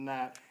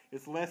Tonight.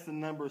 It's lesson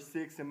number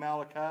 6 in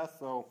Malachi.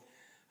 So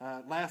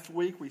last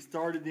week we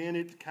started in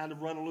it to kind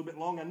of run a little bit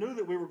long. I knew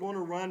that we were going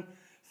to run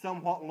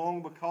somewhat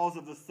long because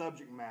of the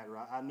subject matter.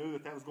 I knew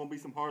that was going to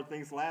be some hard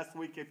things. Last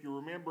week, if you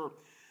remember,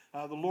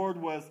 the Lord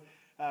was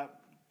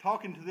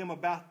talking to them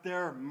about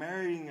their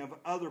marrying of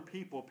other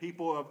people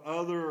of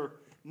other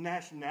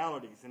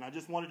nationalities. And I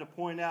just wanted to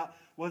point out,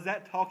 was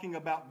that talking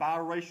about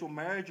biracial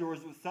marriage, or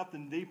is it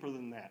something deeper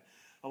than that?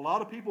 A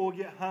lot of people will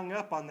get hung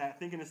up on that,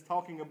 thinking it's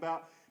talking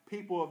about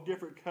people of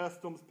different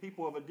customs,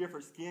 people of a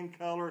different skin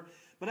color.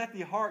 But at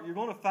the heart, you're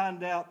going to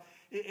find out,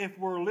 if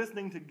we're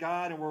listening to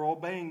God and we're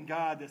obeying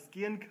God, the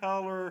skin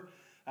color,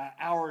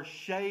 our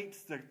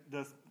shapes,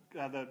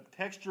 the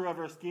texture of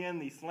our skin,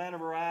 the slant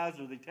of our eyes,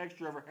 or the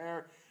texture of our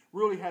hair,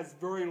 really has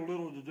very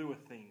little to do with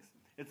things.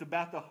 It's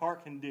about the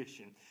heart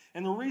condition.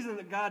 And the reason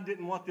that God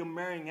didn't want them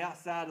marrying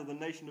outside of the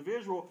nation of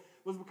Israel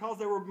was because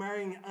they were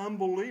marrying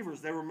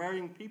unbelievers. They were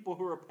marrying people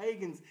who are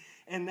pagans,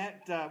 and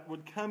that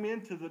would come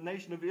into the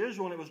nation of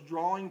Israel, and it was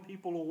drawing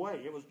people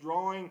away. It was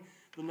drawing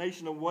the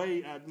nation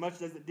away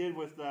much as it did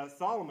with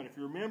Solomon. If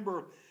you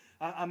remember,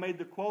 I made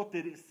the quote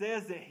that it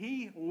says that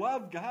he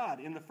loved God.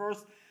 In the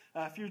first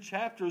few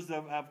chapters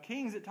of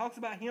Kings, it talks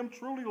about him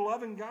truly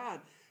loving God.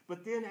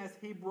 But then as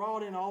he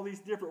brought in all these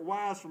different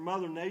wives from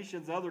other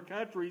nations, other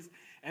countries,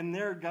 and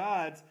their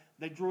gods,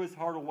 they drew his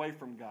heart away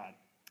from God.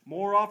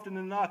 More often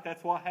than not,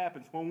 that's what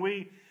happens. When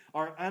we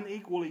are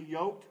unequally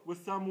yoked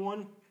with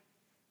someone,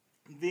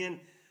 then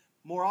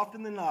more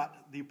often than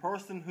not, the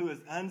person who is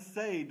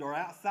unsaved or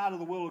outside of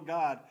the will of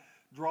God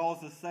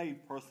draws the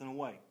saved person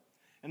away.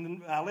 And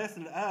my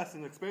lesson to us,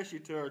 and especially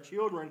to our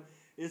children,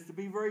 is to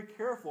be very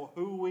careful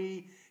who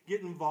we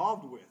get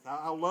involved with.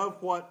 I love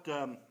what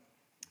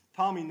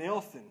Tommy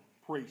Nelson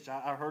preached.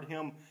 I heard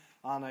him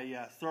on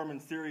a sermon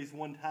series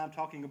one time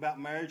talking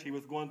about marriage. He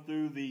was going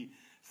through the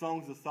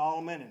Songs of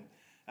Solomon, and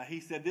he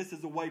said, this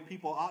is the way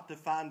people ought to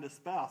find a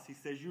spouse. He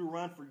says, you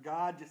run for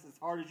God just as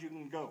hard as you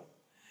can go.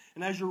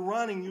 And as you're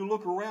running, you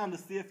look around to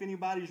see if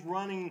anybody's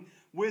running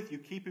with you,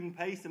 keeping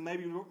pace and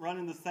maybe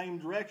running the same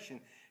direction.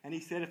 And he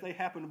said, if they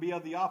happen to be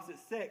of the opposite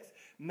sex,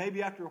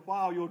 maybe after a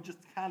while you'll just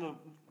kind of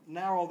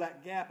narrow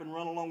that gap and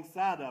run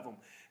alongside of them.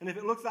 And if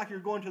it looks like you're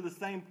going to the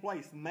same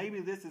place, maybe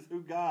this is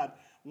who God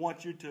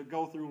wants you to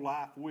go through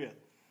life with.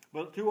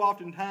 But too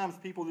often times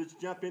people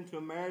just jump into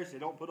a marriage. They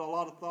don't put a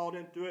lot of thought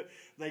into it.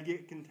 They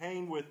get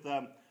contained with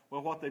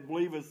what they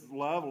believe is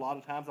love. A lot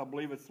of times I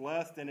believe it's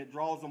lust, and it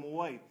draws them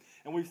away.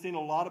 And we've seen a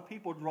lot of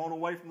people drawn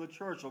away from the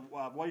church,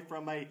 away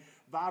from a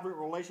vibrant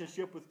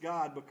relationship with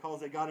God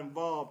because they got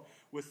involved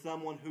with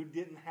someone who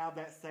didn't have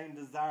that same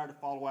desire to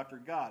follow after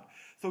God.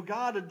 So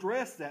God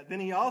addressed that. Then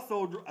he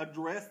also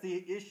addressed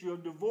the issue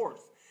of divorce.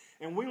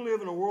 And we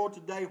live in a world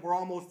today where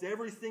almost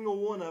every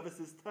single one of us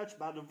is touched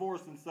by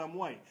divorce in some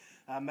way.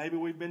 Maybe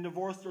we've been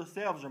divorced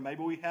ourselves, or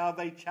maybe we have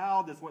a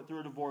child that's went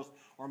through a divorce,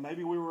 or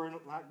maybe we were in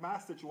like my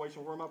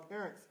situation where my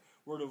parents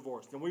were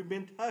divorced. And we've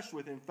been touched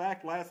with it. In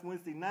fact, last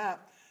Wednesday night,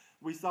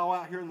 we saw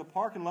out here in the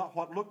parking lot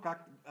what looked like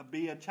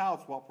be a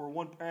child swap, where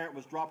one parent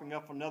was dropping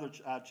off another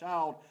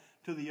child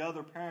to the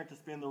other parent to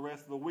spend the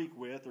rest of the week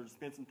with, or to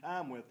spend some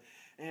time with.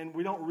 And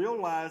we don't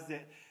realize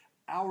that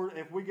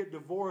if we get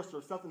divorced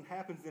or something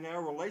happens in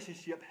our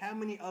relationship, how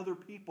many other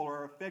people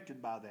are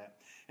affected by that,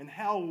 and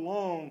how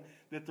long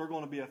that they're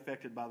going to be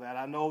affected by that.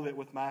 I know that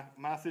with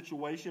my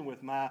situation,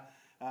 with my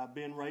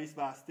being raised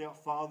by a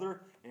stepfather,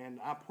 and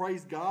I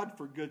praise God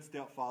for good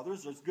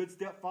stepfathers. There's good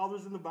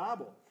stepfathers in the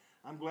Bible.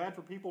 I'm glad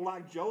for people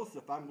like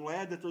Joseph. I'm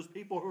glad that there's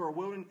people who are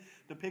willing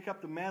to pick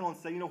up the mantle and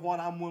say, you know what,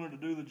 I'm willing to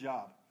do the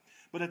job.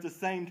 But at the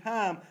same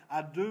time,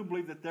 I do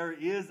believe that there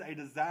is a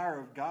desire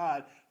of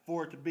God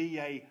for it to be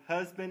a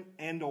husband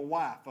and a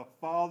wife, a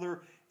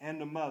father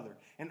and a mother.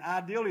 And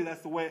ideally,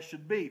 that's the way it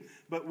should be.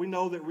 But we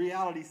know that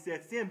reality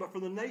sets in. But for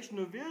the nation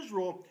of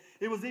Israel,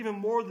 it was even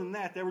more than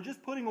that. They were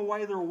just putting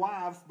away their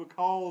wives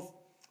because,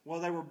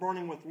 they were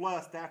burning with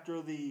lust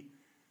after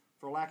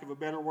for lack of a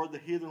better word, the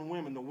heathen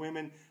women, the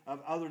women of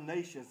other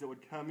nations that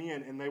would come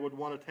in, and they would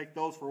want to take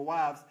those for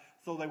wives,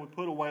 so they would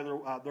put away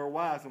their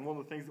wives. And one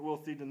of the things that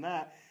we'll see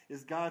tonight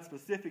is God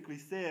specifically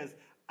says,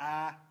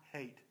 I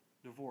hate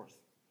divorce.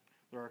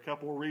 There are a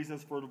couple of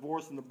reasons for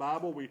divorce in the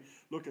Bible. We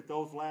looked at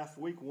those last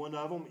week. One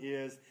of them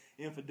is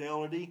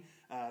infidelity,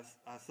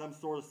 some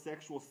sort of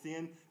sexual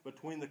sin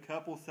between the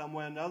couple, some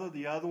way or another.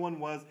 The other one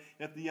was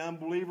if the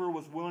unbeliever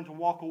was willing to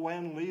walk away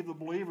and leave the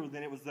believer,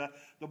 then it was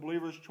the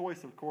believer's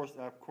choice, of course,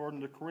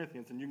 according to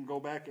Corinthians. And you can go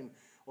back in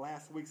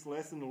last week's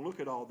lesson to look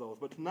at all those.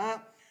 But tonight,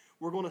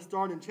 we're going to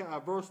start in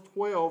verse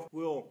 12.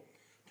 We'll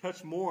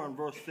touch more on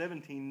verse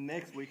 17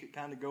 next week. It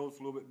kind of goes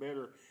a little bit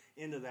better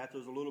into that.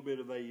 There's a little bit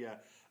of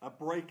a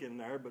break in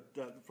there, but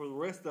for the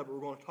rest of it, we're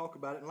going to talk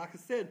about it. And like I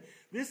said,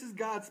 this is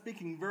God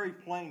speaking very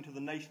plain to the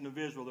nation of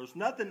Israel. There's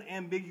nothing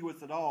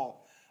ambiguous at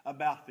all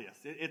about this.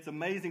 It's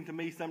amazing to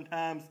me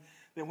sometimes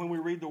that when we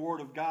read the Word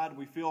of God,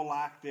 we feel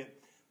like that,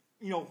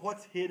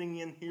 what's hitting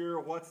in here,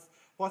 what's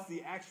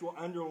the actual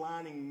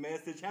underlining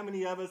message. How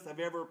many of us have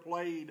ever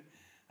played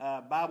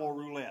Bible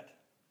roulette?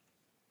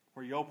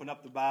 where you open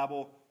up the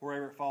Bible,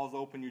 wherever it falls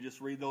open, you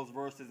just read those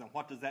verses, and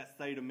what does that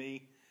say to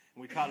me?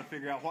 And we try to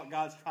figure out what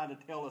God's trying to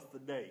tell us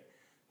today.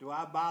 Do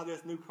I buy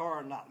this new car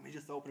or not? Let me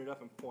just open it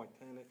up and point.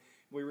 And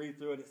we read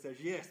through it, it says,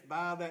 yes,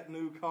 buy that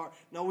new car.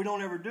 No, we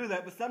don't ever do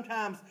that, but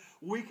sometimes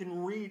we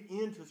can read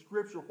into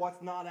Scripture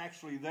what's not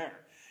actually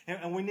there.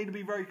 And we need to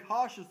be very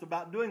cautious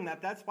about doing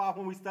that. That's why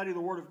when we study the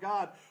Word of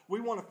God, we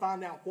want to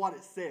find out what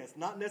it says.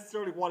 Not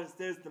necessarily what it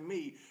says to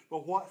me,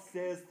 but what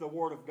says the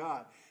Word of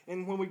God.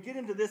 And when we get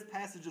into this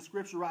passage of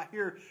Scripture right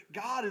here,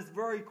 God is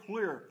very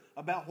clear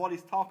about what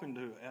He's talking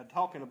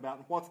about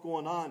and what's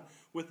going on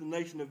with the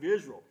nation of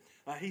Israel.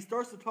 He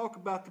starts to talk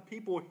about the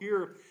people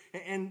here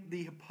and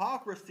the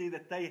hypocrisy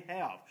that they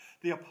have.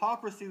 The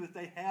hypocrisy that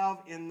they have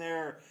in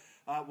their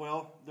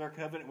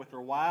covenant with their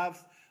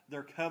wives,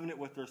 their covenant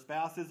with their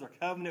spouses, their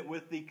covenant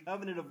with the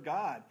covenant of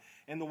God,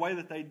 and the way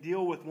that they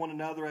deal with one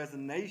another as a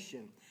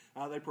nation.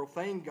 They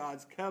profane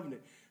God's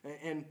covenant.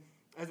 And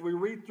as we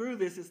read through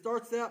this, it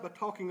starts out by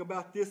talking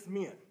about these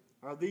men.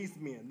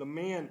 The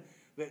man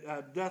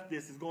that doth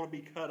this is going to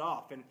be cut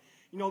off. And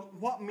you know,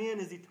 what men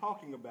is he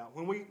talking about?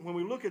 When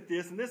we look at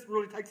this, and this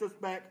really takes us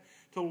back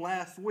to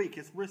last week,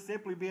 we're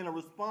simply being a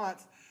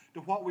response to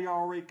what we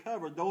already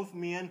covered. Those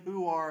men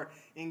who are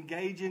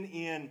engaging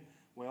in,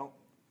 well,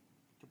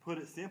 to put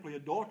it simply,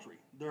 adultery.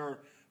 They're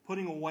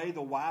putting away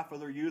the wife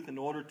of their youth in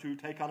order to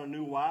take on a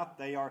new wife.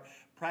 They are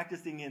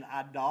practicing in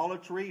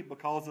idolatry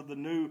because of the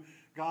new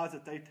gods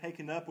that they've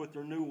taken up with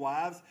their new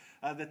wives,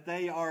 that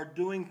they are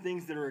doing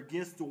things that are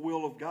against the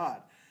will of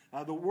God.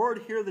 The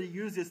word here that he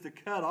uses to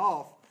cut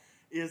off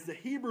is the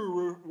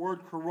Hebrew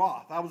word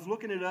karoth. I was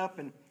looking it up,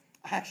 and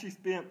I actually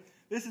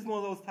this is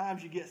one of those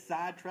times you get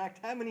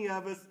sidetracked. How many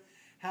of us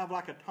have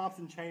like a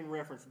Thompson Chain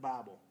Reference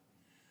Bible?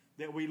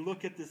 That we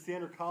look at the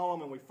center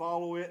column and we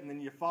follow it, and then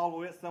you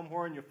follow it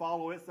somewhere, and you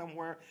follow it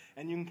somewhere,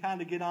 and you can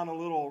kind of get on a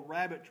little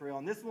rabbit trail.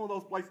 And this is one of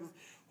those places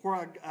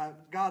where I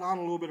got on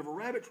a little bit of a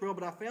rabbit trail,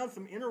 but I found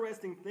some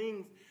interesting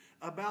things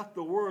about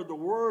the word. The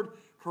word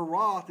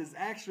karoth is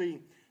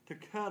actually to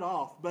cut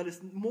off, but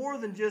it's more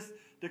than just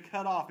to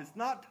cut off. It's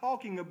not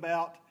talking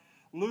about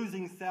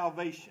losing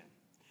salvation.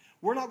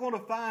 We're not going to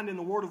find in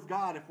the Word of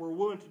God, if we're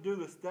willing to do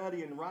the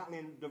study and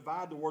rightly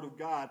divide the Word of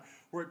God,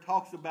 where it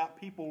talks about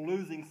people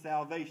losing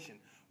salvation.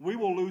 We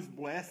will lose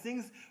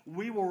blessings.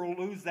 We will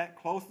lose that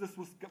closeness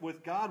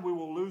with God. We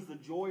will lose the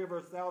joy of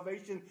our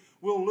salvation.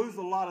 We'll lose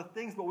a lot of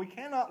things, but we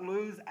cannot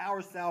lose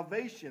our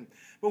salvation.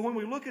 But when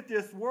we look at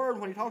this word,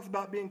 when he talks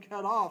about being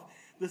cut off,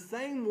 the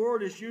same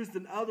word is used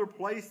in other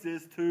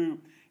places to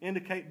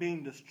indicate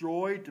being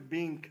destroyed, to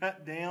being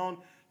cut down,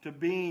 to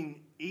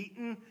being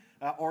eaten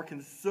or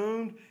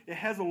consumed. It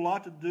has a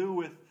lot to do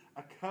with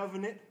a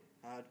covenant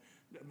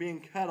being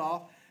cut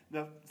off.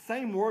 The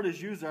same word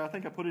is used there. I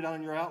think I put it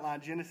on your outline,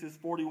 Genesis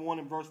 41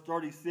 and verse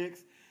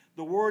 36.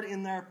 The word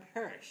in there,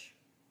 perish,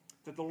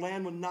 that the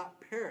land would not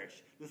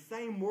perish. The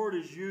same word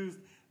is used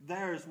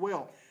there as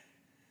well.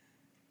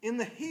 In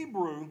the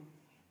Hebrew,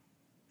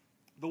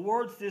 the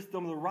word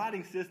system, the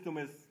writing system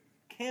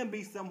can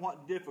be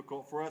somewhat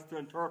difficult for us to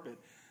interpret.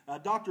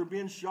 Dr.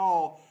 Ben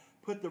Shaw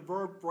put the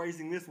verb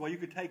phrasing this way. You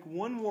could take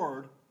one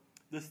word,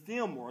 the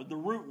stem word, the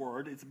root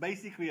word. It's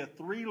basically a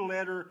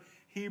 3-letter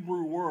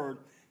Hebrew word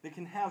that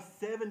can have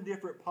 7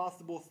 different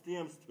possible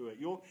stems to it.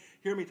 You'll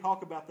hear me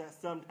talk about that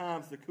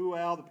sometimes. The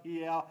kual, the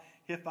pial,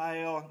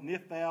 hiphael,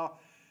 niphal,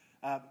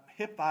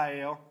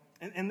 hiphael.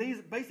 And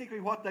these, basically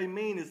what they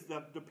mean is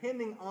that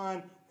depending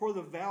on where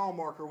the vowel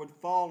marker would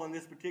fall in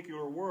this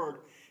particular word,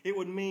 it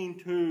would mean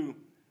to,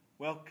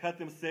 cut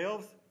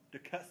themselves, to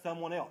cut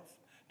someone else.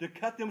 To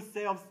cut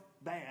themselves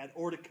bad,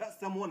 or to cut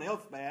someone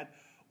else bad,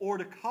 or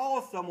to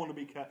cause someone to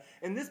be cut.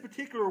 And this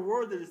particular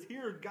word that is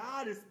here,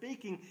 God is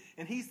speaking,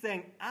 and he's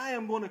saying, I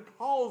am going to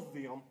cause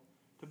them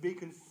to be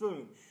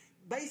consumed.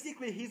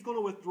 Basically, he's going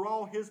to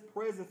withdraw his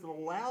presence and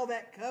allow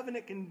that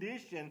covenant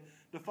condition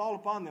to fall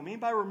upon them.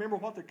 Anybody remember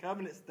what the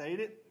covenant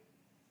stated?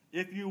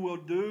 If you will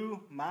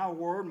do my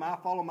word,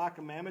 follow my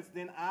commandments,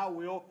 then I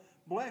will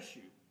bless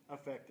you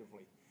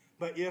effectively.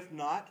 But if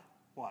not,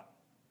 what?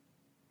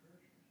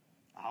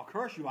 I'll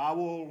curse you. I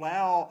will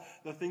allow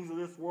the things of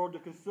this world to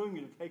consume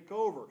you, to take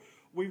over.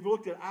 We've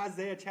looked at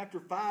Isaiah chapter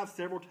 5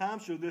 several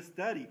times through this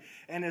study.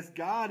 And as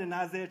God in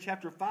Isaiah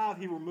chapter 5,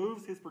 he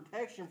removes his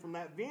protection from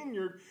that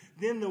vineyard,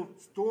 then the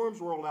storms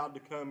were allowed to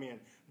come in.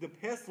 The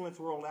pestilence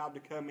were allowed to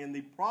come in.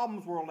 The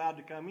problems were allowed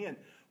to come in.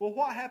 Well,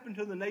 what happened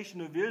to the nation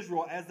of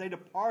Israel as they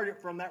departed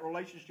from that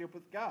relationship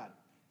with God?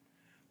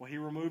 Well, he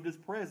removed his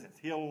presence.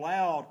 He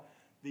allowed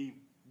the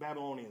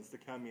Babylonians to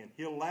come in.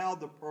 He allowed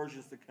the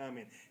Persians to come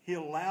in. He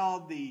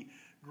allowed the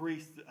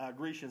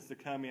Grecians to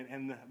come in,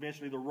 and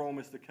eventually the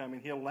Romans to come in.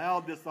 He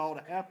allowed this all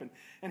to happen.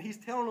 And he's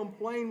telling them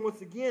plain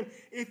once again,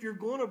 if you're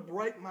going to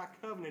break my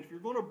covenant, if you're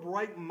going to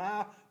break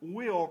my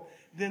will,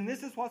 then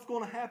this is what's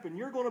going to happen.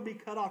 You're going to be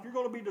cut off. You're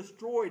going to be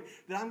destroyed.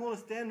 That I'm going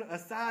to stand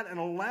aside and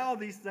allow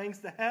these things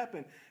to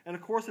happen. And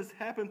of course, it's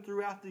happened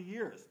throughout the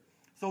years.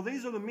 So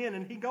these are the men,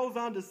 and he goes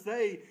on to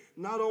say,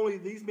 not only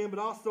these men, but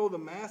also the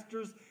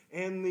masters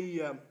and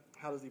the,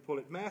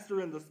 master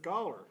and the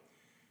scholar.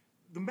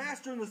 The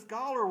master and the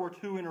scholar were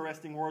two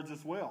interesting words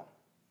as well.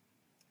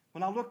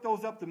 When I looked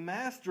those up, the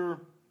master,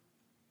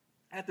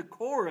 at the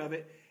core of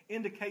it,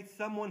 indicates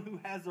someone who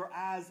has their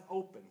eyes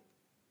open.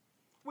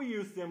 We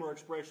use similar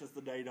expressions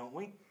today, don't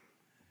we?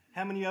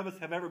 How many of us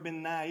have ever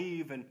been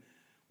naive and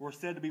were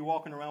said to be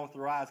walking around with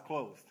their eyes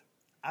closed?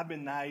 I've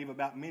been naive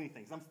about many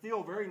things. I'm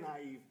still very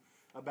naive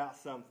about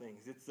some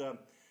things. It's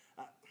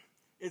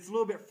a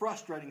little bit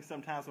frustrating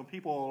sometimes when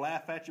people will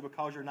laugh at you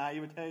because you're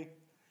naivete.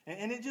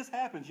 And it just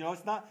happens.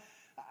 It's not,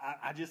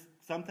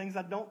 some things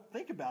I don't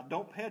think about,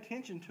 don't pay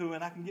attention to,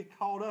 and I can get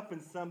caught up in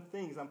some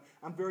things.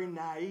 I'm very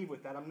naive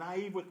with that. I'm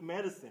naive with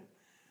medicine.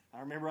 I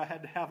remember I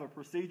had to have a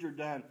procedure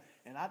done,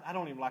 and I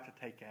don't even like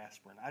to take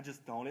aspirin. I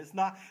just don't. There's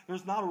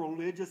not a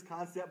religious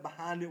concept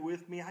behind it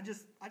with me. I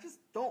just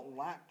don't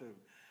like to.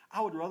 I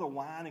would rather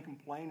whine and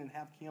complain and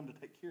have Kim to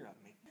take care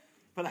of me.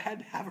 But I had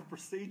to have a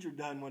procedure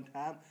done one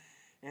time,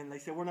 and they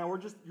said, well,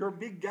 you're a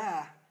big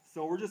guy,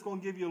 so we're just going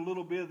to give you a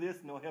little bit of this,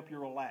 and it'll help you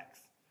relax.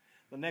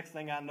 The next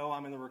thing I know,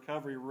 I'm in the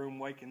recovery room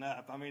waking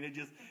up. I mean,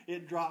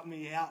 it dropped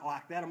me out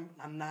like that.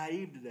 I'm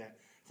naive to that.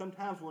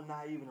 Sometimes we're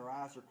naive and our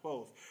eyes are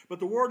closed. But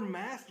the word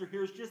master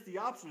here is just the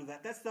opposite of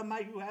that. That's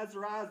somebody who has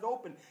their eyes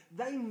open.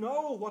 They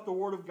know what the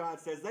Word of God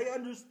says. They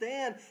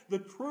understand the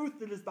truth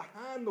that is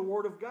behind the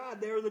Word of God.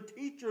 They are the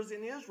teachers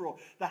in Israel,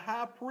 the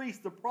high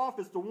priests, the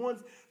prophets, the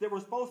ones that were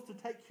supposed to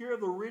take care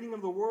of the reading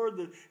of the Word,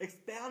 the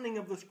expounding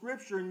of the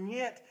Scripture, and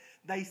yet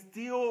they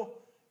still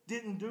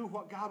didn't do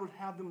what God would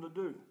have them to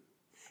do.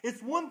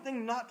 It's one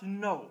thing not to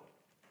know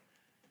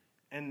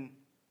and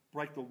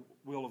break the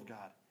will of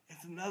God.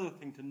 It's another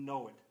thing to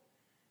know it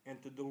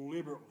and to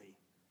deliberately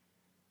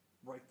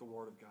break the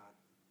Word of God.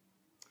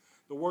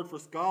 The word for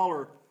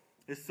scholar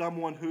is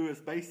someone who is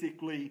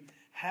basically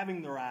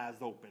having their eyes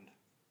opened.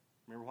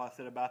 Remember what I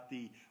said about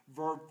the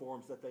verb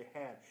forms that they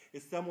had.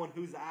 It's someone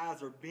whose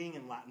eyes are being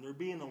enlightened. They're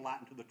being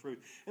enlightened to the truth.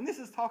 And this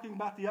is talking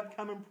about the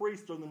upcoming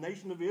priests or the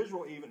nation of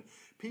Israel even.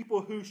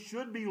 People who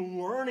should be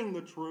learning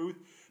the truth,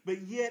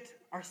 but yet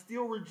are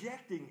still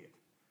rejecting it.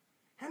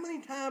 How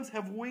many times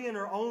have we in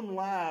our own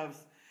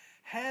lives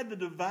had the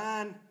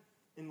divine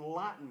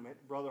enlightenment,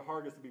 Brother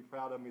Hargis would be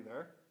proud of me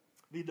there,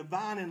 the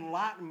divine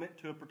enlightenment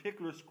to a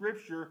particular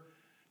scripture,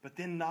 but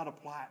then not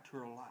apply it to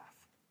our life?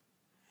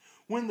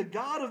 When the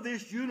God of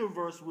this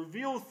universe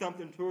reveals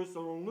something to us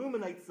or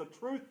illuminates the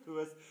truth to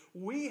us,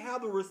 we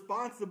have the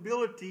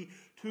responsibility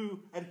to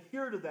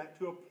adhere to that,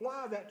 to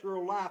apply that to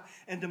our life,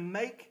 and to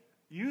make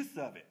use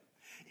of it.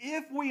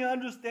 If we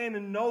understand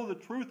and know the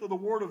truth of the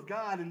Word of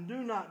God and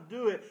do not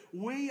do it,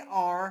 we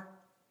are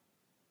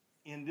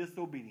in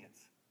disobedience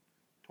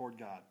toward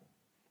God.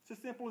 It's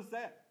as simple as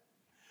that.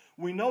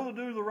 We know to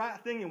do the right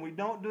thing and we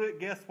don't do it.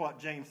 Guess what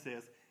James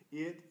says?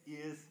 It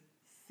is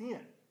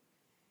sin.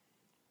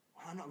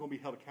 Well, I'm not going to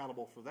be held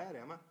accountable for that,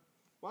 am I?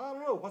 Well, I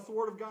don't know. What's the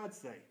Word of God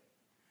say?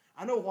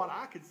 I know what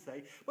I could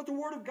say, but the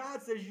Word of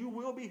God says you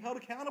will be held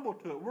accountable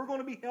to it. We're going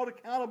to be held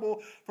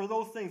accountable for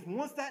those things.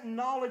 Once that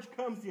knowledge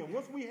comes in,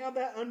 once we have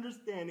that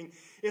understanding,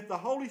 if the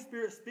Holy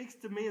Spirit speaks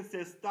to me and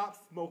says, stop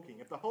smoking,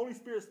 if the Holy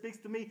Spirit speaks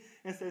to me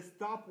and says,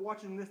 stop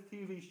watching this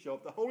TV show,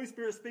 if the Holy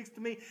Spirit speaks to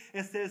me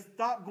and says,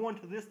 stop going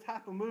to this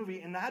type of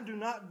movie, and I do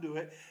not do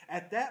it,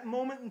 at that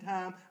moment in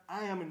time,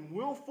 I am in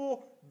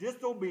willful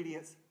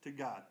disobedience to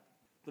God.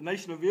 The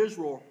nation of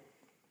Israel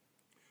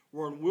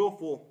were in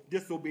willful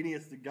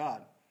disobedience to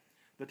God.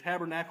 The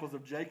tabernacles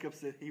of Jacob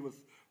that he was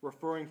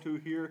referring to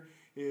here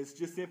is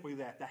just simply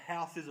that. The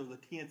houses or the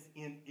tents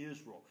in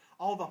Israel.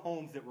 All the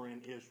homes that were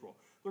in Israel.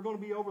 They're going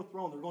to be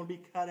overthrown. They're going to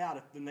be cut out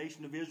if the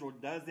nation of Israel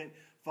doesn't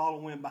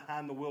follow in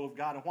behind the will of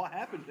God. And what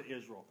happened to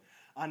Israel?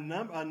 A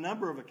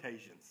number of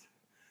occasions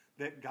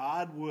that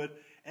God would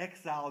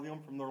exile them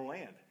from their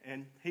land.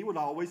 And he would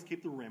always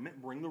keep the remnant,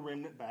 bring the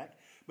remnant back.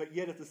 But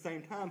yet at the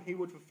same time, he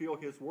would fulfill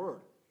his word.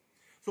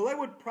 So they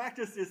would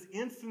practice this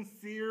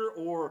insincere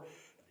or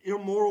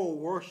immoral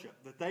worship,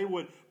 that they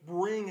would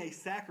bring a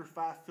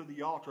sacrifice to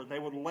the altar. They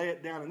would lay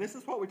it down. And this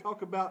is what we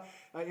talk about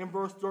in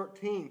verse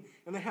 13.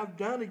 And they have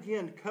done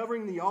again,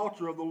 covering the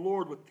altar of the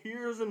Lord with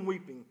tears and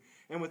weeping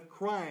and with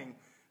crying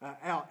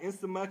out,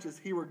 insomuch as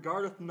he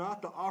regardeth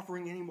not the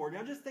offering anymore.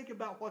 Now just think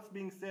about what's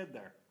being said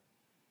there.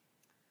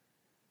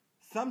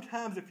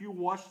 Sometimes if you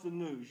watch the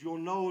news, you'll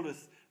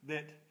notice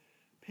that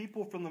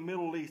people from the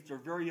Middle East are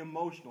very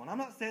emotional. And I'm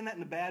not saying that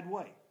in a bad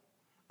way.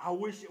 I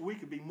wish we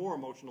could be more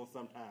emotional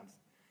sometimes.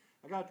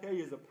 I got to tell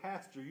you, as a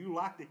pastor, you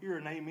like to hear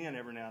an amen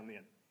every now and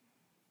then.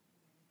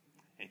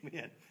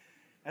 Amen.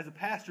 As a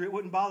pastor, it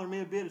wouldn't bother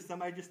me a bit if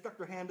somebody just stuck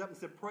their hand up and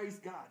said, praise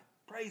God.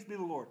 Praise be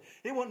the Lord.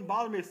 It wouldn't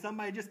bother me if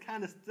somebody just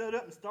kind of stood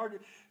up and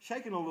started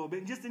shaking a little bit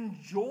and just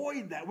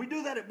enjoyed that. We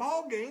do that at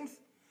ball games.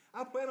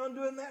 I plan on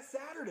doing that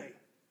Saturday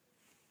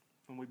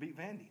when we beat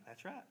Vandy.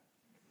 That's right.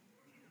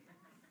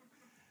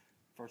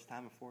 First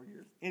time in 4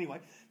 years. Anyway,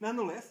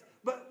 nonetheless,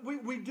 But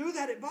we do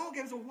that at ball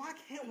games, so why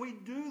can't we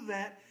do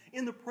that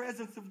in the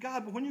presence of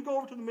God? But when you go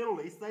over to the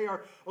Middle East, they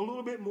are a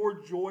little bit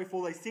more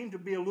joyful. They seem to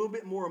be a little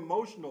bit more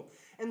emotional.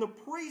 And the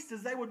priests,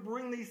 as they would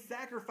bring these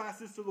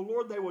sacrifices to the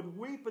Lord, they would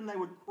weep and they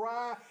would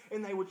cry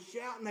and they would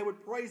shout and they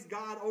would praise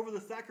God over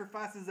the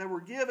sacrifices they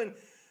were given.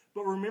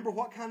 But remember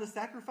what kind of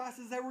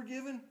sacrifices they were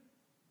given?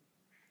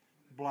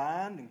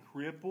 Blind and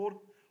crippled,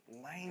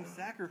 lame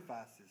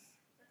sacrifices.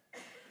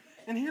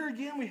 And here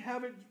again we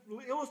have it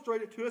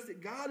illustrated to us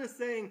that God is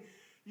saying,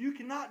 you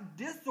cannot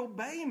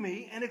disobey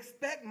me and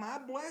expect my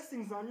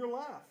blessings on your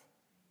life.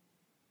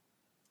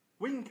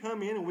 We can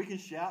come in and we can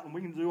shout and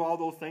we can do all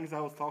those things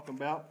I was talking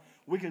about.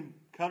 We can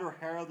cut our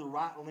hair the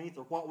right length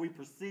or what we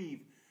perceive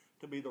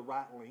to be the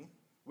right length.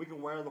 We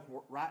can wear the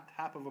right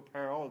type of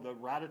apparel or the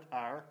right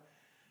attire.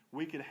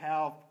 We could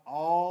have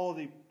all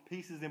the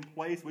pieces in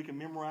place. We can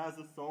memorize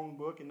the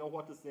songbook and know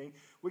what to sing.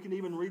 We can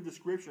even read the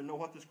Scripture and know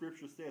what the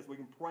Scripture says. We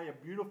can pray a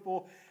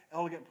beautiful,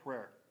 elegant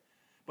prayer.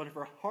 But if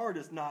our heart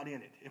is not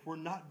in it, if we're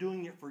not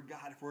doing it for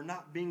God, if we're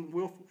not being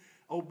willful,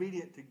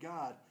 obedient to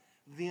God,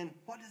 then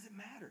what does it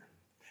matter?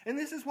 And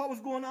this is what was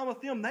going on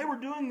with them. They were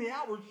doing the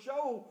outward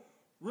show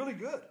really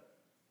good.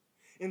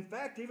 In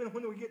fact, even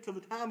when we get to the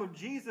time of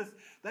Jesus,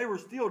 they were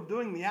still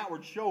doing the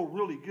outward show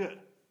really good.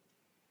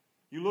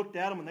 You looked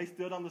at them and they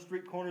stood on the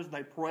street corners and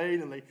they prayed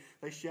and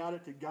they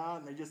shouted to God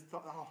and they just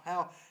thought,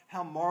 oh,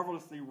 how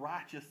marvelously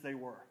righteous they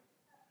were.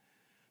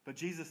 But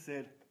Jesus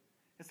said,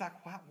 it's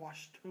like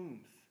whitewashed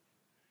tombs.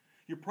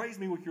 You praise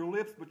me with your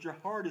lips, but your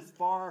heart is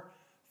far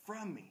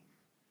from me.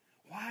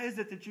 Why is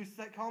it that you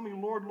call me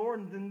Lord,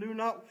 Lord, and then do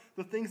not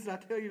the things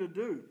that I tell you to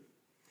do?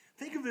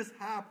 Think of this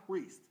high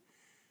priest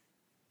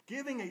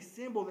giving a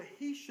symbol that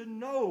he should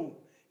know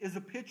is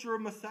a picture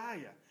of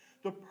Messiah.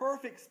 The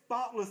perfect,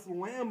 spotless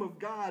Lamb of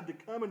God to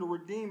come and to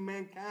redeem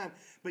mankind.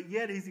 But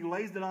yet, as he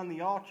lays it on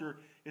the altar,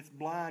 it's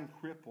blind,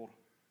 crippled,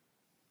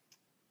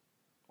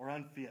 or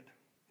unfit.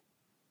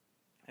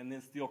 And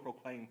then still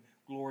proclaim,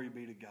 glory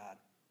be to God.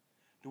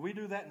 Do we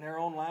do that in our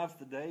own lives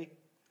today?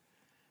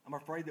 I'm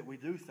afraid that we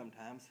do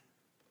sometimes.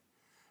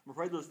 I'm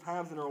afraid there's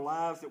times in our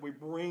lives that we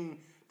bring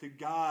to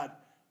God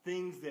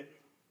things that,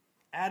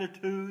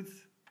 attitudes,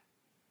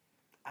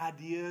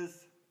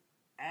 ideas,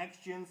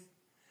 actions,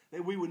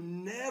 that we would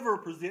never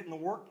present in the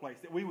workplace,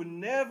 that we would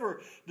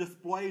never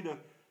display to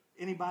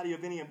anybody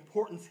of any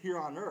importance here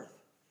on earth.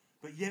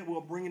 But yet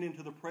we'll bring it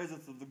into the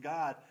presence of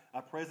God,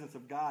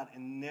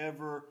 and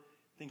never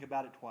think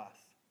about it twice.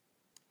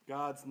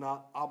 God's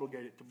not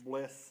obligated to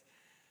bless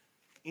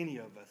any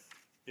of us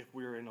if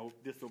we're in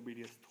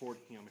disobedience toward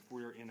Him, if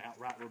we're in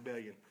outright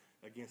rebellion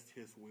against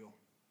His will.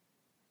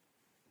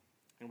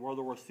 And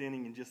whether we're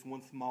sinning in just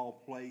one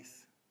small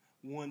place,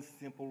 one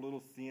simple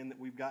little sin that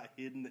we've got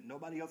hidden that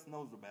nobody else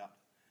knows about,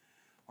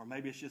 or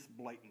maybe it's just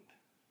blatant,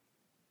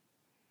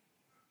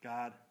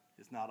 God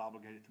is not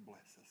obligated to bless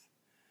us.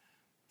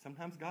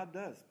 Sometimes God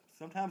does.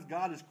 Sometimes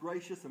God is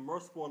gracious and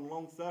merciful and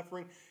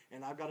long-suffering,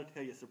 and I've got to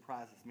tell you, it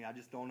surprises me. I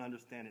just don't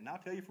understand it. And I'll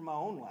tell you from my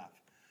own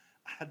life,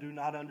 I do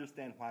not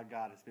understand why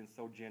God has been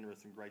so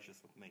generous and gracious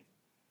with me.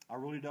 I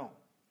really don't.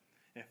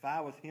 If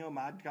I was Him,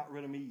 I'd got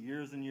rid of me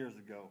years and years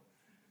ago.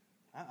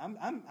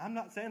 I'm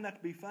not saying that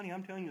to be funny.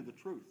 I'm telling you the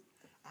truth.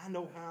 I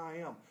know how I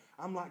am.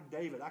 I'm like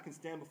David. I can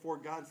stand before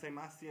God and say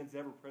my sin's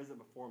ever present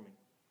before me.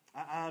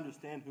 I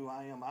understand who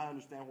I am. I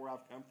understand where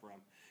I've come from.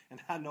 And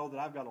I know that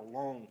I've got a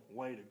long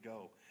way to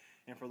go.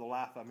 And for the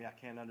life of me, I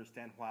can't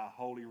understand why a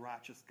holy,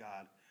 righteous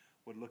God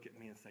would look at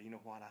me and say, you know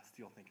what, I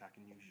still think I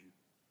can use you.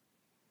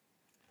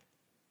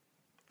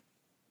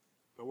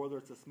 But whether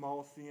it's a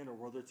small sin or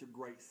whether it's a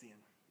great sin,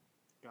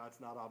 God's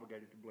not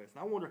obligated to bless.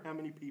 And I wonder how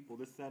many people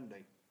this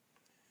Sunday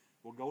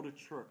will go to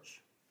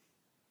church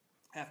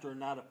after a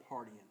night of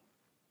partying.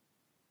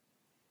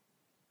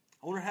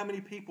 I wonder how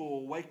many people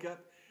will wake up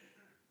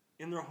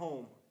in their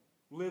home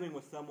living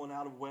with someone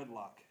out of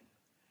wedlock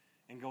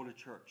and go to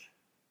church.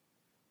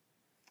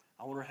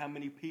 I wonder how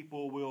many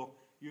people will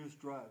use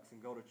drugs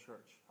and go to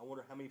church. I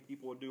wonder how many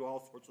people will do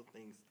all sorts of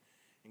things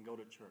and go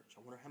to church.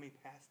 I wonder how many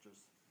pastors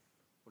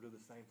will do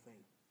the same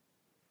thing.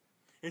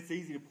 It's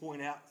easy to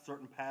point out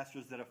certain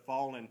pastors that have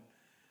fallen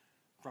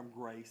from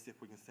grace,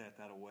 if we can say it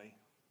that way.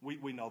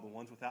 We know the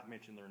ones without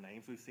mentioning their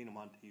names. We've seen them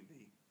on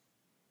TV.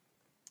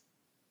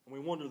 And we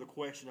wonder the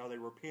question, are they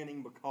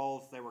repenting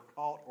because they were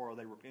caught, or are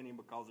they repenting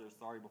because they're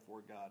sorry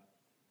before God?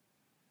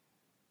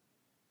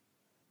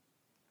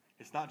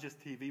 It's not just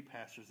TV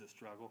pastors that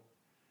struggle.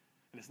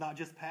 And it's not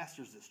just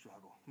pastors that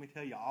struggle. Let me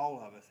tell you,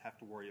 all of us have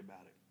to worry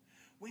about it.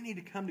 We need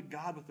to come to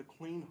God with a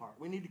clean heart.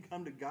 We need to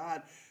come to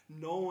God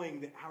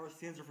knowing that our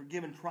sins are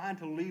forgiven, trying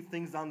to leave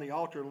things on the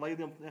altar and lay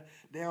them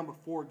down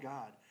before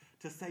God.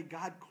 To say,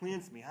 God,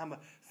 cleanse me. I'm a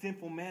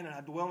sinful man and I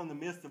dwell in the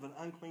midst of an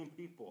unclean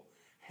people.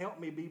 Help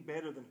me be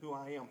better than who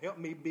I am. Help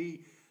me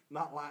be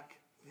not like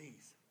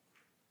these.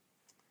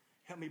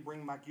 Help me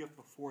bring my gift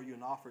before you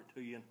and offer it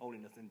to you in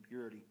holiness and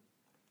purity.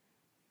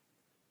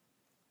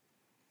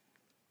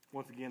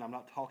 Once again, I'm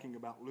not talking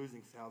about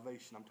losing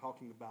salvation. I'm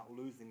talking about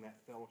losing that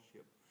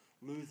fellowship,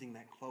 losing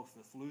that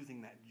closeness,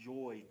 losing that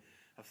joy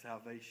of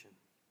salvation.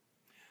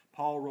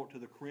 Paul wrote to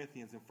the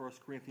Corinthians in 1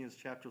 Corinthians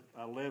chapter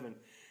 11,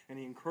 and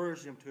he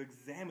encouraged them to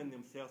examine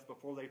themselves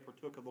before they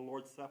partook of the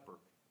Lord's Supper.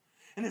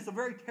 And it's a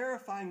very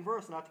terrifying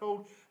verse. And I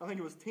think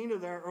it was Tina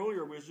there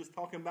earlier, we was just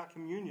talking about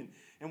communion.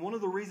 And one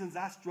of the reasons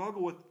I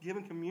struggle with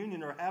giving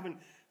communion or having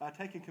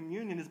taken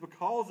communion is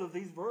because of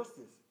these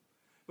verses.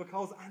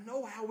 Because I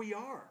know how we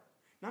are.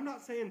 And I'm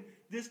not saying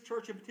this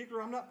church in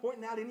particular. I'm not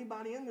pointing out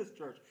anybody in this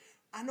church.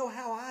 I know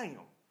how I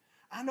am.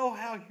 I know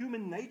how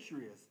human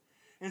nature is.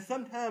 And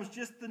sometimes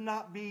just to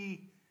not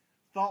be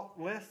thought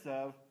less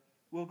of,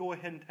 we'll go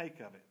ahead and take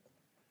of it.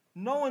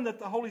 Knowing that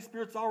the Holy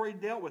Spirit's already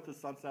dealt with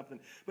us on something.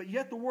 But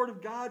yet the Word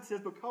of God says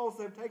because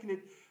they've taken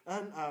it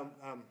how's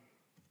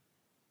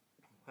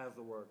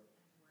the word?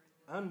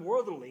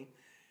 Unworthily,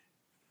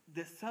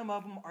 that some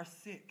of them are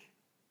sick.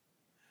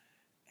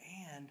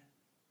 And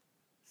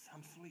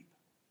some sleep.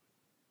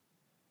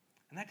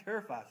 And that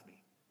terrifies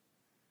me.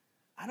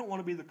 I don't want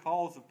to be the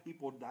cause of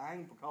people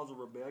dying because of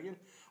rebellion.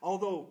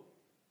 Although,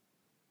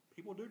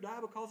 people do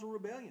die because of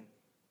rebellion.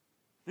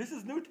 This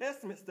is New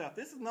Testament stuff.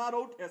 This is not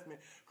Old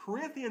Testament.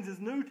 Corinthians is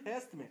New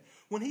Testament.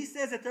 When he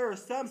says that there are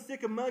some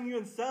sick among you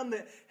and some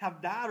that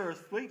have died or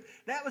asleep,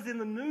 that was in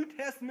the New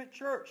Testament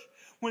church.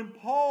 When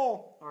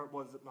Paul, or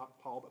was it not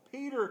Paul, but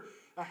Peter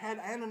had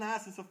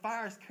Ananias and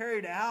Sapphira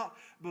carried out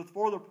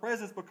before the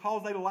presence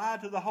because they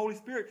lied to the Holy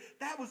Spirit,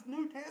 that was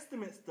New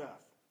Testament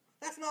stuff.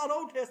 That's not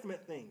Old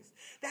Testament things.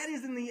 That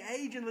is in the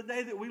age and the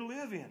day that we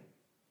live in.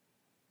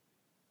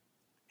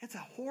 It's a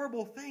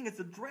horrible thing. It's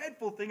a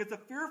dreadful thing. It's a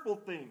fearful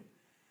thing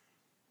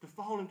to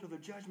fall into the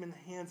judgment in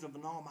the hands of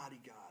an almighty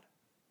God.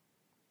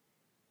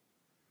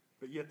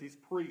 But yet these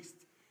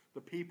priests,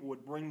 the people,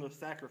 would bring their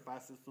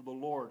sacrifices to the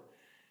Lord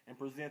and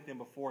present them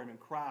before him and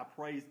cry,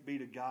 praise be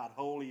to God,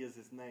 holy is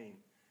his name,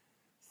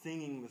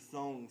 singing the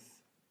songs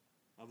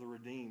of the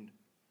redeemed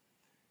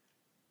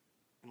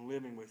and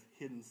living with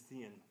hidden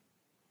sin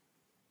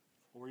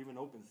or even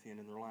open sin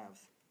in their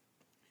lives.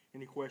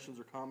 Any questions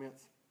or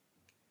comments?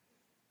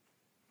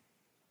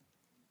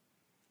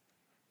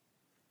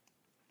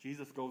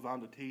 Jesus goes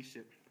on to teach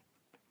that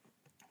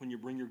when you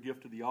bring your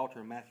gift to the altar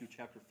in Matthew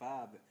chapter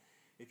 5, that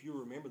if you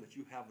remember that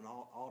you have an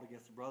ought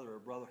against a brother or a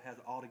brother has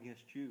ought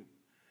against you,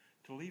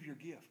 to leave your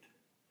gift.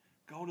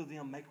 Go to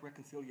them, make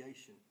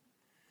reconciliation.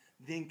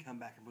 Then come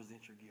back and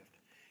present your gift.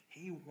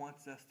 He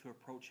wants us to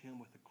approach him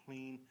with a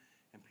clean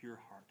and pure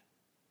heart.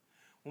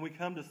 When we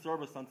come to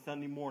service on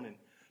Sunday morning,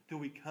 do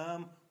we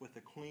come with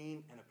a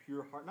clean and a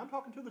pure heart? And I'm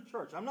talking to the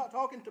church. I'm not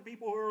talking to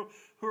people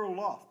who are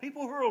lost.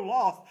 People who are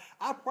lost,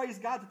 I praise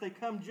God that they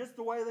come just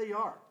the way they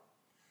are.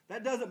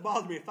 That doesn't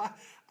bother me. If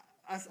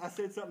I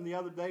said something the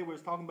other day, we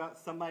was talking about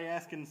somebody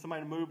asking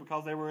somebody to move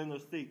because they were in their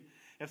seat.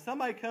 If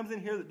somebody comes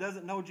in here that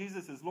doesn't know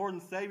Jesus as Lord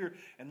and Savior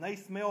and they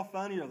smell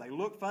funny or they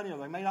look funny or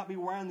they may not be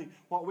wearing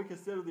what we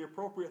consider the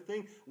appropriate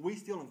thing, we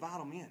still invite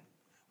them in.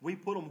 We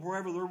put them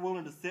wherever they're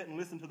willing to sit and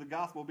listen to the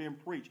gospel being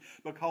preached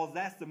because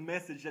that's the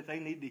message that they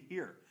need to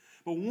hear.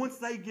 But once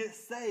they get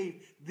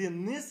saved,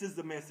 then this is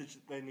the message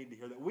that they need to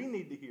hear, that we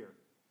need to hear.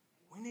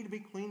 We need to be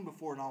clean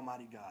before an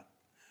almighty God.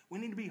 We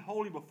need to be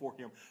holy before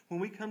him.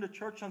 When we come to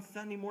church on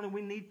Sunday morning,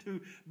 we need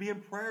to be in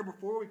prayer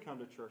before we come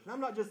to church. And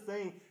I'm not just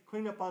saying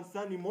clean up on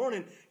Sunday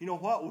morning. You know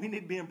what? We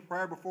need to be in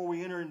prayer before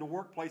we enter into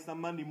workplace on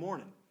Monday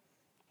morning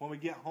when we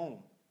get home.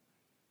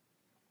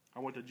 I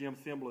went to Jim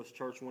Cymbala's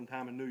church one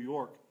time in New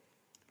York.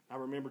 I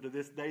remember to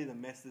this day the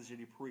message that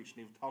he preached.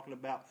 And he was talking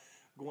about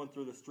going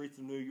through the streets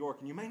of New York.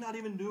 And you may not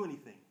even do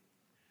anything.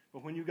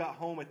 But when you got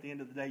home at the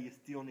end of the day, you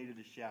still needed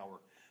a shower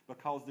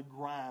because the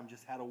grime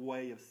just had a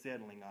way of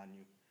settling on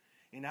you.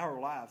 In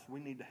our lives, we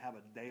need to have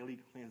a daily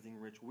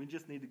cleansing ritual. We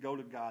just need to go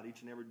to God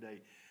each and every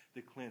day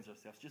to cleanse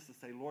ourselves. Just to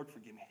say, Lord,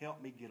 forgive me.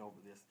 Help me get over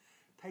this.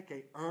 Take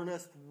an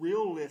earnest,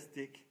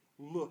 realistic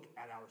look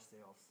at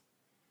ourselves.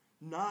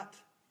 Not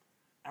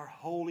our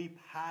holy,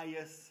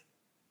 pious,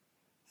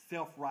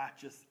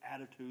 self-righteous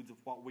attitudes of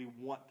what we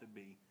want to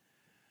be.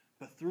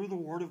 But through the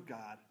Word of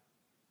God,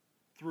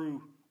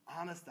 through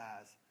honest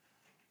eyes,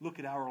 look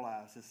at our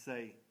lives and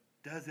say,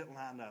 does it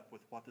line up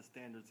with what the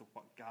standards of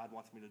what God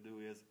wants me to do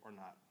is or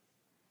not?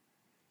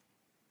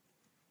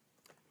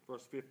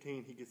 Verse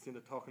 15, he gets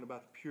into talking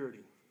about the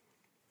purity.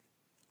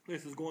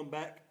 This is going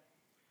back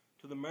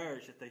to the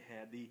marriage that they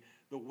had,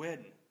 the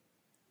wedding.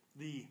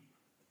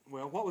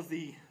 What was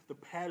the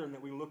pattern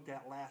that we looked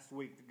at last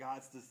week,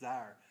 God's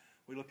desire?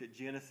 We looked at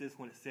Genesis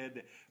when it said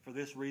that for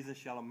this reason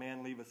shall a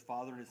man leave his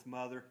father and his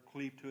mother,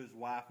 cleave to his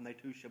wife, and they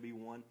two shall be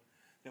one.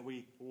 That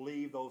we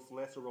leave those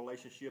lesser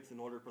relationships in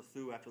order to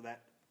pursue after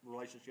that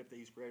relationship that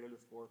he's created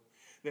us for.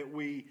 That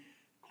we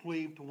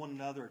cleave to one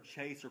another, or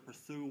chase or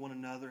pursue one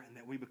another, and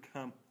that we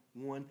become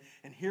one.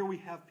 And here we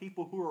have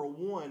people who are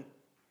one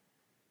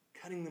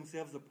cutting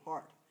themselves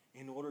apart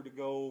in order to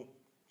go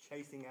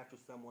chasing after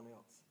someone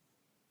else.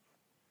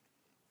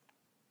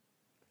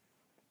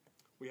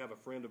 We have a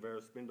friend of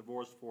ours, been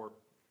divorced for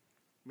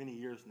many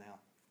years now.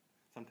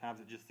 Sometimes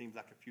it just seems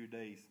like a few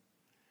days.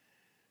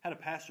 Had a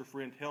pastor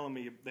friend telling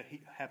me that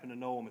he happened to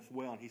know him as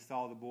well, and he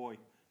saw the boy,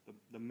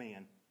 the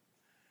man,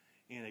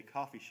 in a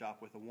coffee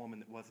shop with a woman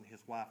that wasn't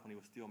his wife when he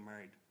was still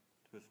married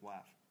to his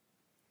wife.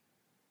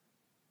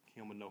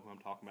 Kim would know who I'm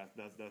talking about.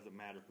 It doesn't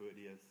matter who it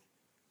is.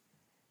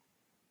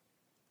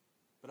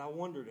 But I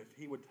wondered if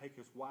he would take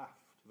his wife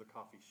to the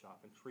coffee shop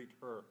and treat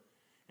her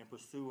and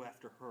pursue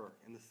after her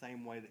in the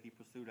same way that he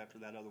pursued after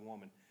that other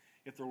woman,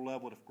 if their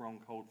love would have grown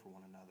cold for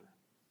one another.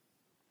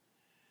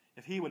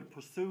 If he would have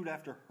pursued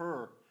after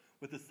her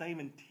with the same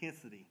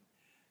intensity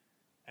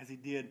as he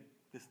did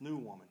this new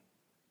woman,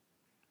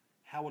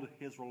 how would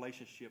his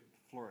relationship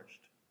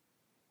flourished?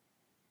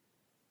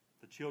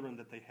 The children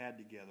that they had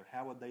together,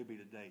 how would they be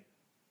today?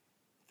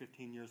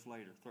 15 years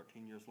later,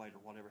 13 years later,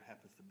 whatever it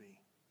happens to be.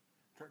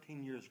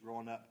 13 years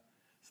growing up,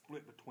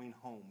 split between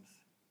homes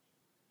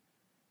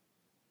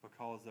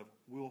because of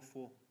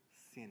willful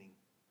sinning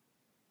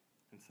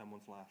in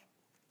someone's life.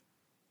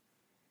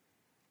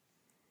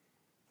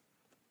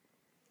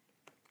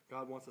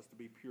 God wants us to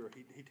be pure.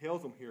 He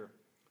tells them here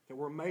that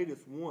we're made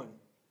as one.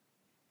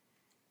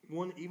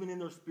 One even in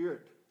their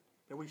spirit,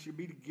 that we should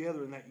be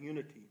together in that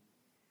unity.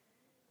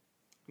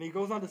 And he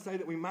goes on to say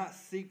that we might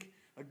seek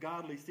a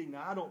godly seed.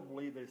 Now, I don't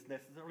believe that it's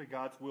necessarily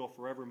God's will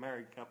for every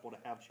married couple to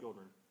have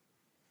children.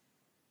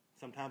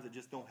 Sometimes it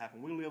just don't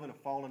happen. We live in a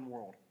fallen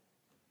world.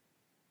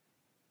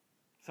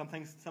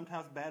 Sometimes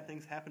bad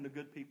things happen to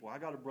good people. I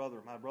got a brother,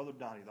 my brother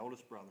Donnie, the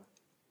oldest brother,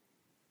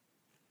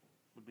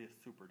 would be a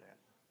super dad.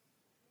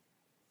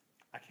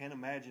 I can't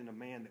imagine a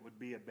man that would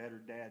be a better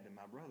dad than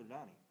my brother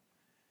Donnie.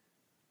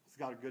 He's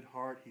got a good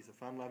heart. He's a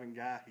fun-loving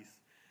guy.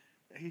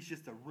 He's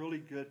just a really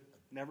good,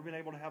 never been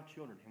able to have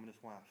children, him and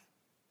his wife.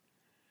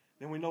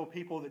 Then we know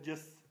people that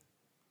just,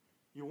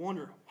 you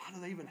wonder, why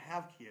do they even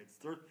have kids?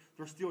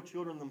 They're still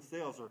children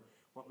themselves, or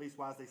well, at least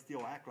why they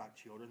still act like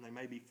children. They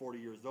may be 40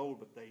 years old,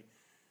 but they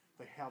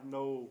have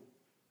no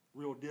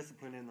real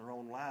discipline in their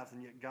own lives,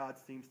 and yet God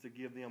seems to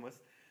give them us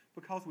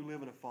because we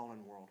live in a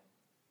fallen world,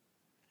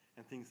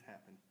 and things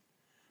happen.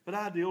 But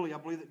ideally, I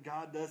believe that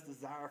God does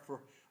desire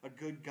for a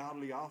good,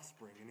 godly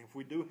offspring. And if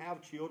we do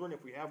have children,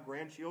 if we have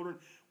grandchildren,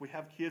 we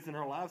have kids in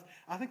our lives,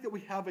 I think that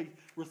we have a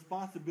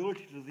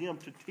responsibility to them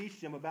to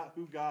teach them about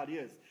who God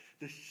is,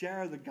 to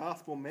share the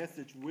gospel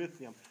message with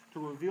them, to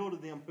reveal to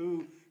them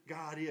who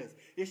God is.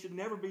 It should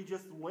never be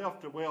just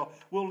left to, well,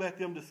 we'll let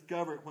them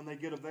discover it when they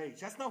get of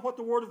age. That's not what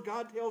the Word of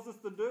God tells us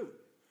to do.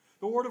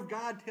 The Word of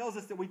God tells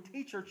us that we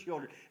teach our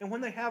children. And when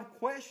they have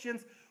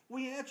questions,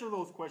 we answer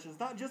those questions,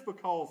 not just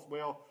because,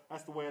 well,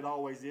 that's the way it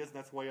always is, and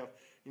that's the way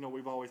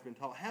we've always been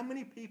taught. How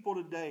many people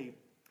today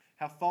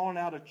have fallen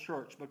out of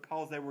church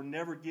because they were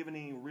never given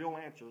any real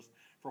answers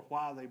for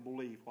why they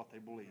believe what they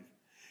believe?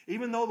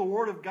 Even though the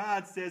Word of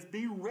God says,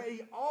 be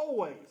ready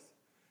always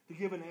to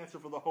give an answer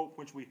for the hope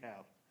which we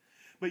have.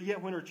 But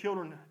yet when our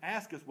children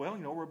ask us, well,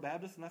 we're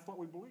Baptists and that's what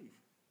we believe.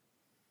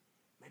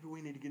 Maybe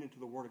we need to get into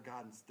the Word of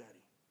God and study.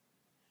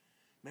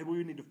 Maybe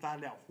we need to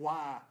find out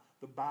why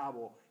the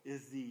Bible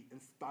is the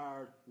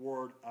inspired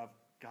Word of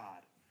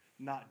God,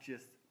 not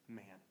just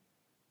man.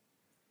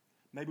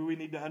 Maybe we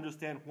need to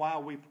understand why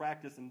we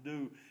practice and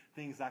do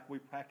things like we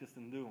practice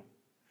and do them.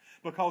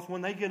 Because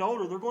when they get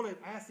older, they're going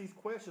to ask these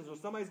questions, or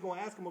somebody's going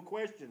to ask them a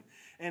question.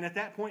 And at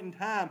that point in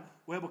time,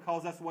 well,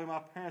 because that's the way my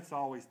parents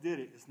always did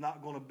it, it's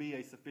not going to be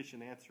a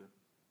sufficient answer.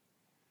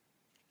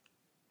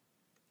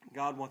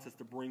 God wants us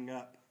to bring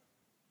up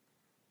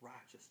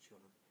righteous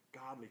children,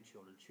 godly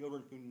children,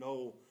 children who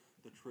know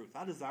the truth.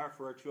 I desire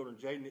for our children,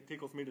 Jaden, it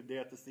tickles me to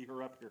death to see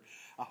her up here.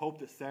 I hope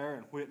that Sarah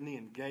and Whitney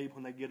and Gabe,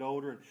 when they get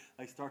older and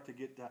they start to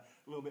get a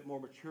little bit more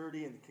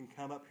maturity and can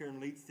come up here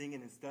and lead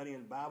singing and studying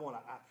the Bible. And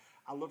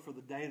I look for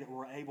the day that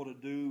we're able to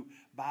do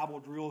Bible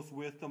drills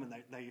with them and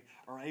they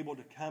are able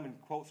to come and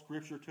quote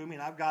Scripture to me.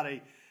 And I'm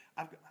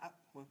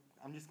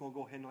just going to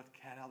go ahead and let the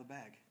cat out of the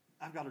bag.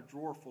 I've got a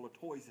drawer full of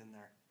toys in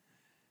there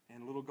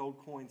and little gold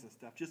coins and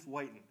stuff, just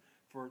waiting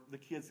for the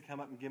kids to come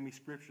up and give me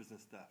scriptures and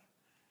stuff.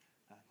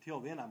 Until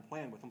then, I'm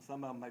playing with them.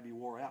 Some of them may be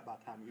wore out by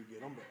the time you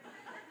get them. But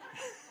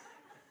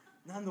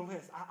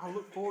nonetheless, I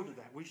look forward to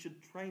that. We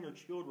should train our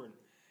children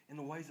in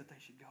the ways that they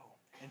should go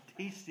and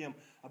teach them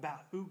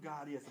about who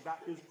God is, about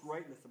His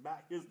greatness, about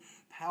His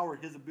power,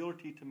 His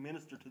ability to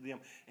minister to them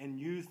and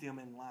use them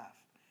in life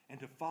and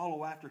to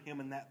follow after Him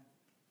in that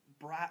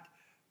bright,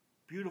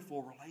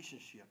 beautiful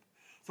relationship.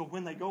 So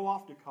when they go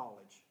off to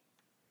college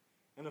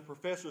and the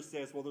professor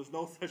says, well, there's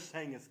no such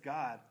thing as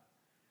God,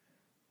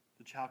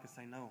 the child can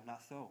say, no,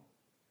 not so.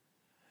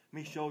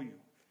 Let me show you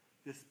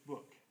this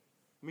book.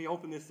 Let me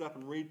open this up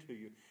and read to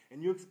you.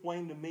 And you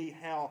explain to me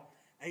how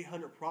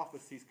 800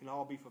 prophecies can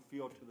all be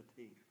fulfilled to the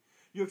T.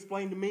 You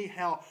explain to me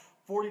how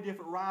 40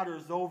 different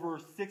writers over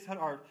 600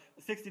 or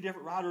 60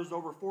 different writers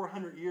over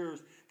 400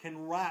 years can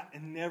write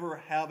and never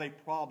have a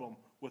problem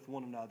with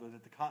one another,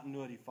 that the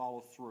continuity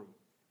follows through.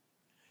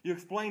 You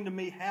explain to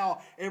me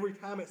how every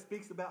time it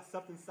speaks about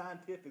something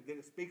scientific, that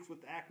it speaks with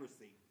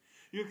accuracy.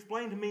 You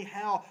explain to me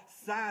how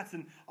science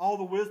and all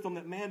the wisdom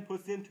that man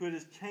puts into it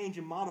is changed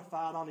and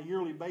modified on a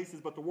yearly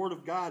basis, but the Word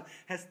of God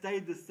has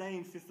stayed the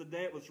same since the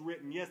day it was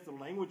written. Yes, the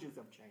languages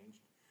have changed.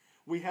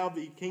 We have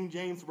the King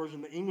James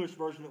Version, the English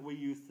version that we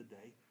use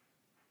today.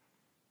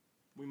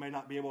 We may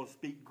not be able to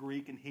speak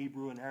Greek and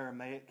Hebrew and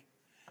Aramaic,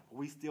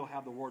 We still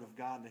have the Word of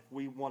God, and if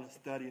we want to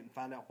study it and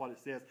find out what it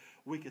says,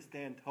 we can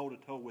stand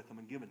toe-to-toe with Him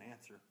and give an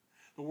answer.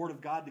 The Word of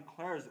God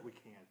declares that we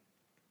can.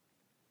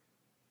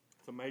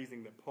 It's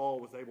amazing that Paul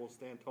was able to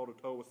stand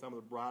toe-to-toe with some of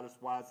the brightest,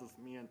 wisest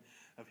men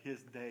of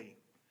his day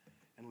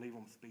and leave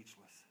them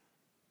speechless.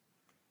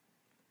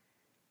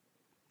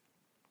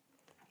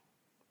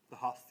 The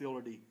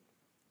hostility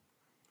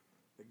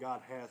that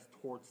God has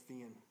towards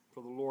sin.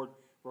 For the Lord,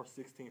 verse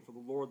 16, for the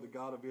Lord, the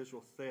God of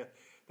Israel, saith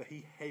that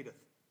He hateth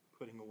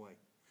putting away.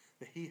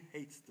 That He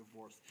hates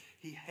divorce.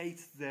 He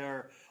hates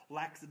their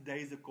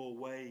lackadaisical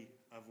way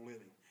of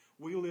living.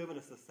 We live in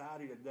a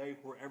society today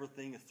where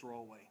everything is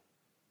throwaway.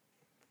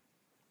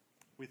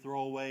 We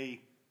throw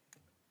away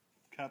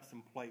cups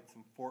and plates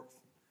and forks.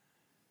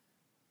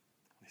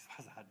 At least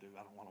as I do.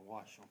 I don't want to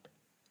wash them.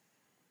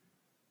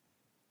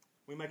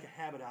 We make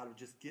a habit out of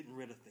just getting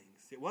rid of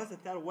things. It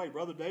wasn't that way.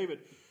 Brother David,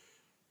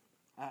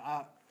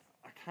 I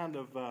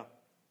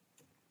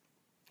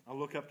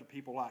look up to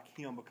people like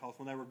him because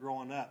when they were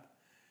growing up,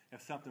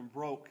 if something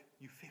broke,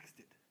 you fixed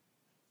it.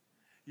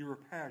 You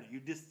repaired it. You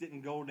just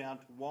didn't go down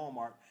to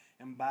Walmart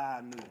and buy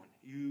a new one.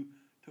 You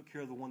took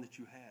care of the one that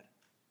you had.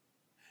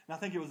 And I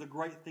think it was a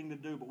great thing to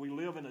do, but we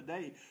live in a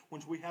day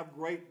when we have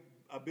great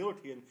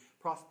ability and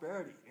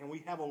prosperity, and we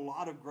have a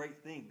lot of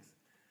great things.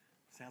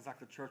 Sounds like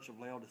the church of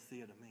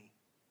Laodicea to me.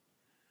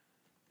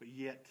 But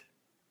yet,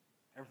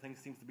 everything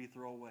seems to be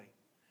thrown away.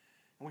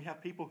 And we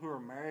have people who are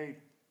married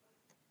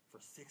for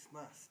 6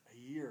 months, a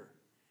year,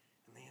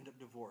 and they end up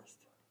divorced.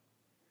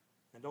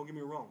 Now, don't get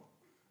me wrong.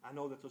 I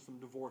know that there's some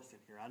divorce in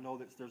here. I know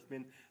that there's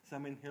been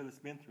some in here that's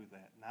been through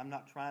that. And I'm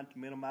not trying to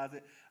minimize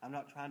it. I'm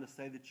not trying to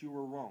say that you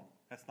were wrong.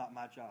 That's not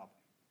my job.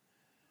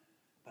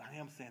 But I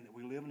am saying that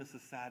we live in a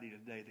society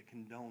today that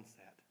condones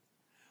that.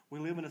 We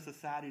live in a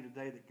society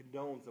today that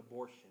condones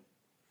abortion.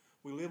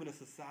 We live in a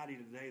society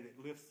today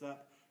that lifts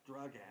up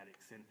drug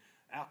addicts and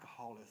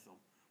alcoholism.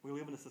 We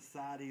live in a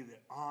society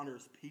that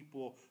honors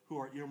people who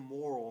are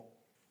immoral,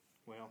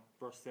 well,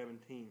 verse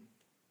 17,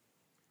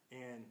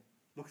 and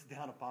looks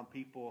down upon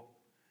people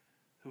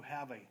who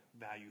have a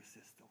value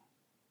system.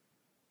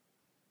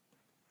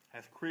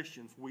 As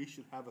Christians, we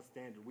should have a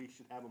standard. We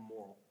should have a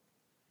moral.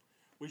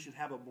 We should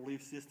have a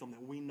belief system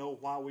that we know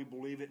why we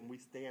believe it and we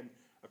stand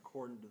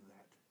according to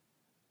that.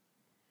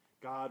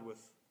 God was,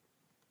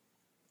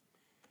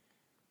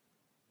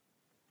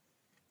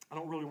 I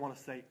don't really want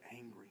to say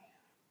angry.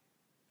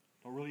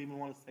 I don't really even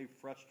want to say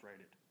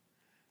frustrated.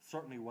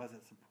 Certainly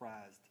wasn't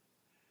surprised.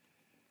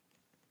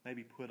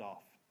 Maybe put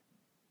off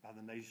by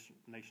the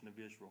nation of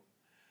Israel.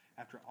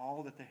 After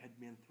all that they had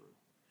been through.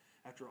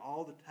 After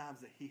all the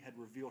times that He had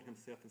revealed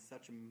Himself in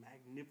such a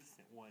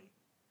magnificent way.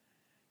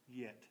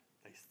 Yet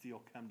they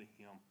still come to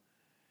Him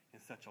in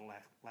such a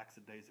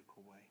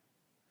lackadaisical way.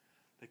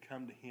 They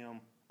come to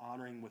Him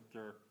honoring with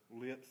their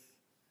lips,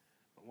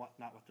 but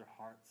not with their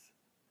hearts.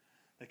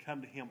 They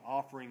come to Him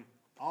offering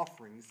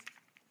offerings,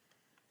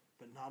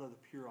 but not of the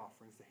pure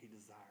offerings that He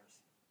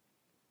desires.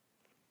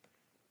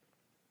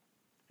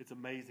 It's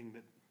amazing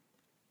that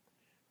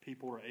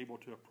people are able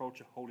to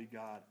approach a holy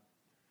God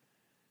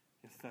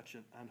in such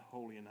an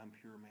unholy and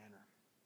impure manner.